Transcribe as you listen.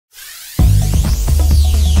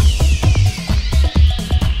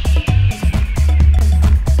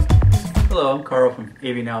Hello, I'm Carl from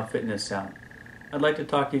AV Fitness Sound. I'd like to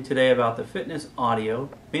talk to you today about the Fitness Audio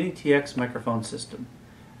Mini TX microphone system.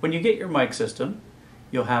 When you get your mic system,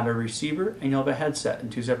 you'll have a receiver and you'll have a headset in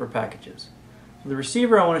two separate packages. The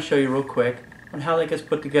receiver I want to show you real quick on how that gets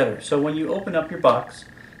put together. So when you open up your box,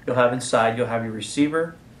 you'll have inside, you'll have your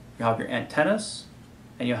receiver, you'll have your antennas,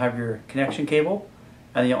 and you'll have your connection cable,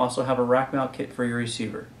 and then you'll also have a rack mount kit for your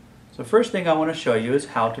receiver. So first thing I want to show you is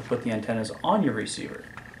how to put the antennas on your receiver.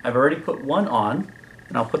 I've already put one on,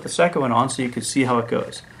 and I'll put the second one on so you can see how it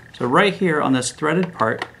goes. So right here on this threaded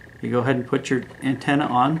part, you go ahead and put your antenna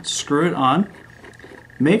on, screw it on.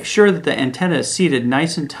 Make sure that the antenna is seated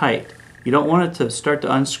nice and tight. You don't want it to start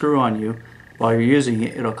to unscrew on you while you're using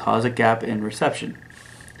it. It'll cause a gap in reception.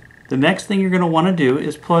 The next thing you're going to want to do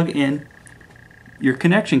is plug in your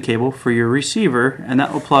connection cable for your receiver, and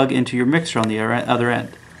that will plug into your mixer on the other end.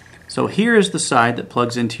 So here is the side that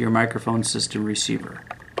plugs into your microphone system receiver.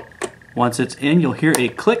 Once it's in, you'll hear a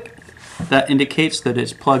click. That indicates that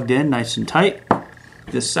it's plugged in nice and tight.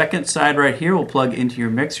 The second side right here will plug into your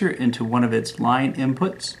mixer into one of its line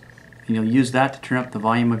inputs, and you'll use that to turn up the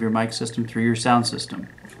volume of your mic system through your sound system.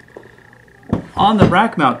 On the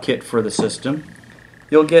rack mount kit for the system,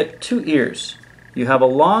 you'll get two ears. You have a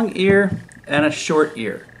long ear and a short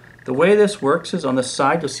ear. The way this works is on the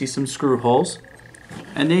side you'll see some screw holes,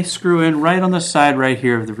 and they screw in right on the side right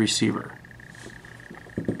here of the receiver.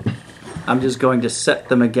 I'm just going to set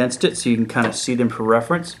them against it so you can kind of see them for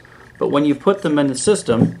reference. But when you put them in the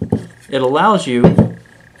system, it allows you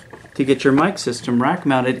to get your mic system rack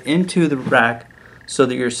mounted into the rack so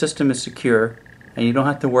that your system is secure and you don't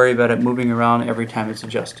have to worry about it moving around every time it's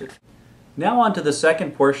adjusted. Now on to the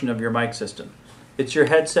second portion of your mic system. It's your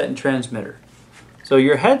headset and transmitter. So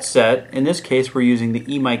your headset, in this case we're using the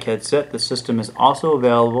eMic headset. The system is also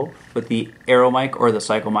available with the Aero mic or the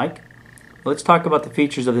Cycle mic. Let's talk about the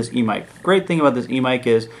features of this eMic. Great thing about this eMic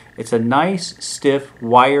is it's a nice, stiff,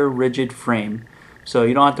 wire rigid frame, so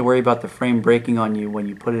you don't have to worry about the frame breaking on you when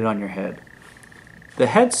you put it on your head. The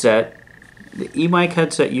headset, the eMic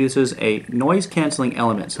headset uses a noise canceling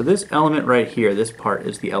element. So this element right here, this part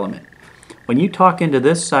is the element. When you talk into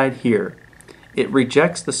this side here, it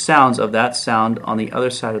rejects the sounds of that sound on the other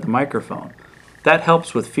side of the microphone. That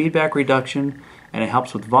helps with feedback reduction, and it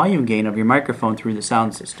helps with volume gain of your microphone through the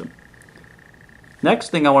sound system.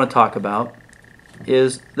 Next thing I want to talk about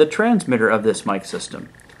is the transmitter of this mic system.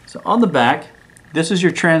 So on the back, this is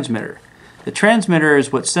your transmitter. The transmitter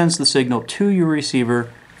is what sends the signal to your receiver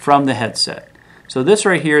from the headset. So this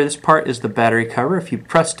right here, this part is the battery cover. If you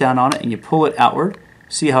press down on it and you pull it outward,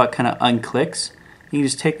 see how it kind of unclicks? You can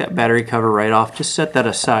just take that battery cover right off, just set that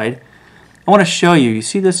aside. I want to show you, you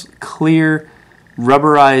see this clear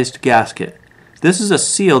rubberized gasket. This is a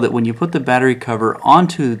seal that when you put the battery cover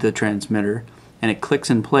onto the transmitter and it clicks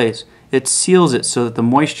in place, it seals it so that the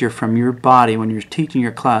moisture from your body when you're teaching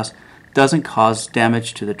your class doesn't cause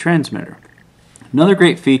damage to the transmitter. Another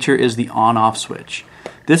great feature is the on-off switch.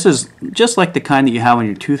 This is just like the kind that you have on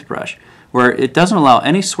your toothbrush, where it doesn't allow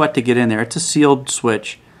any sweat to get in there. It's a sealed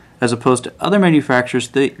switch, as opposed to other manufacturers.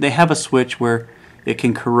 They have a switch where it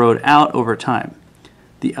can corrode out over time.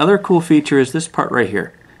 The other cool feature is this part right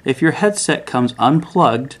here. If your headset comes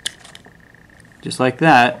unplugged, just like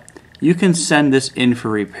that, you can send this in for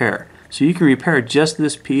repair. So you can repair just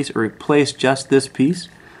this piece or replace just this piece,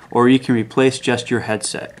 or you can replace just your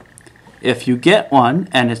headset. If you get one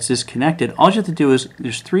and it's disconnected, all you have to do is,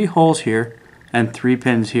 there's 3 holes here and 3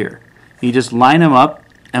 pins here. You just line them up,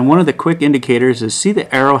 and one of the quick indicators is, see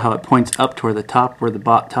the arrow, how it points up toward the top where the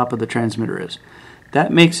top of the transmitter is.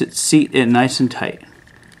 That makes it seat in nice and tight.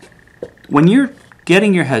 When you're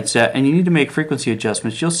getting your headset and you need to make frequency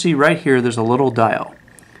adjustments, you'll see right here there's a little dial.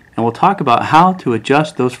 And we'll talk about how to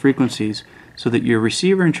adjust those frequencies so that your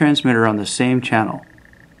receiver and transmitter are on the same channel.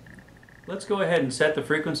 Let's go ahead and set the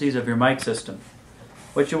frequencies of your mic system.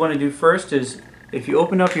 What you want to do first is, if you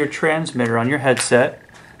open up your transmitter on your headset,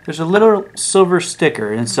 there's a little silver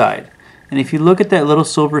sticker inside. And if you look at that little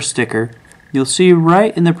silver sticker, you'll see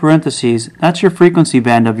right in the parentheses, that's your frequency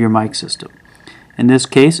band of your mic system. In this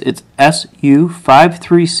case, it's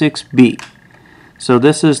SU536B. So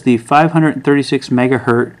this is the 536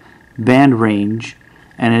 megahertz band range,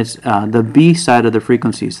 and it's the B side of the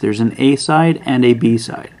frequencies. There's an A side and a B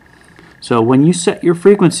side. So when you set your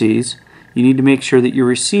frequencies, you need to make sure that your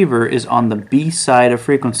receiver is on the B side of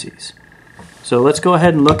frequencies. So let's go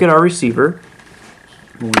ahead and look at our receiver.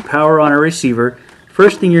 When we power on our receiver,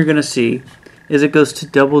 first thing you're going to see is it goes to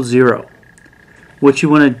 00. What you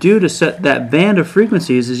want to do to set that band of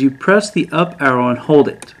frequencies is you press the up arrow and hold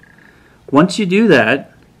it. Once you do that,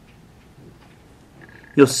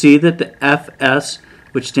 you'll see that the FS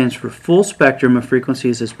which stands for full spectrum of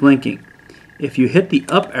frequencies is blinking. If you hit the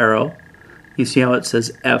up arrow, you see how it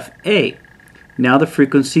says FA. Now the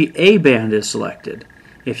frequency A band is selected.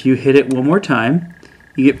 If you hit it one more time,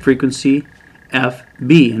 you get frequency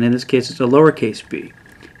FB, and in this case it's a lowercase b.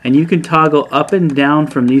 And you can toggle up and down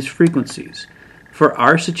from these frequencies. For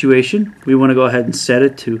our situation, we want to go ahead and set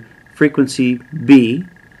it to frequency B,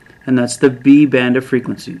 and that's the B band of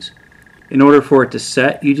frequencies. In order for it to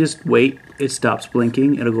set, you just wait, it stops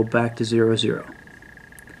blinking, it'll go back to 0, 0.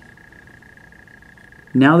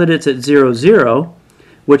 Now that it's at 0, 0,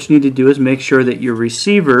 what you need to do is make sure that your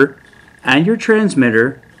receiver and your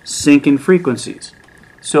transmitter sync in frequencies.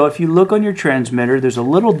 So if you look on your transmitter, there's a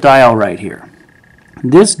little dial right here.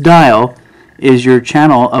 This dial is your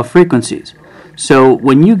channel of frequencies. So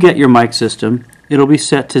when you get your mic system, it'll be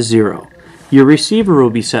set to 0. Your receiver will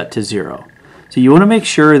be set to 0. So you want to make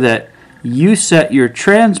sure that you set your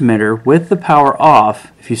transmitter with the power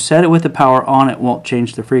off. If you set it with the power on, it won't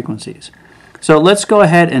change the frequencies. So let's go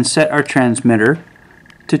ahead and set our transmitter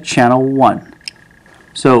to channel 1.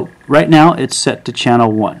 So right now it's set to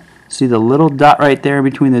channel 1. See the little dot right there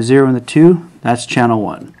between the 0 and the 2? That's channel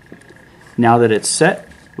 1. Now that it's set,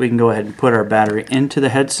 we can go ahead and put our battery into the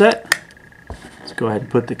headset. Let's go ahead and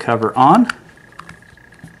put the cover on.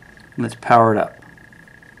 Let's power it up.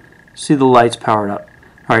 See the lights powered up.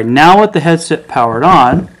 Alright, now with the headset powered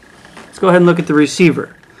on, let's go ahead and look at the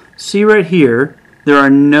receiver. See right here, there are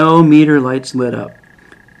no meter lights lit up.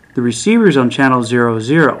 The receiver's on channel 0,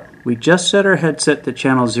 0. We just set our headset to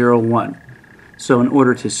channel 0, 1. So in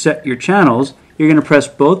order to set your channels, you're going to press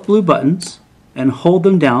both blue buttons and hold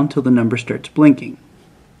them down till the number starts blinking.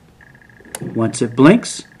 Once it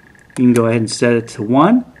blinks, you can go ahead and set it to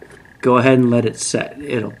 1. Go ahead and let it set.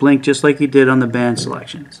 It'll blink just like you did on the band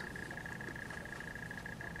selections.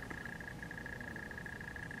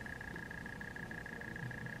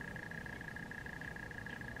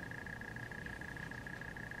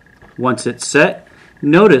 Once it's set,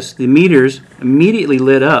 notice the meters immediately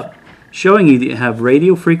lit up, showing you that you have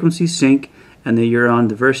radio frequency sync and that you're on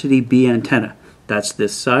diversity B antenna. That's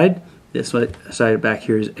this side. This side back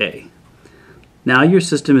here is A. Now your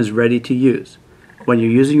system is ready to use. When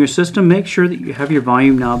you're using your system, make sure that you have your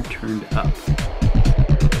volume knob turned up.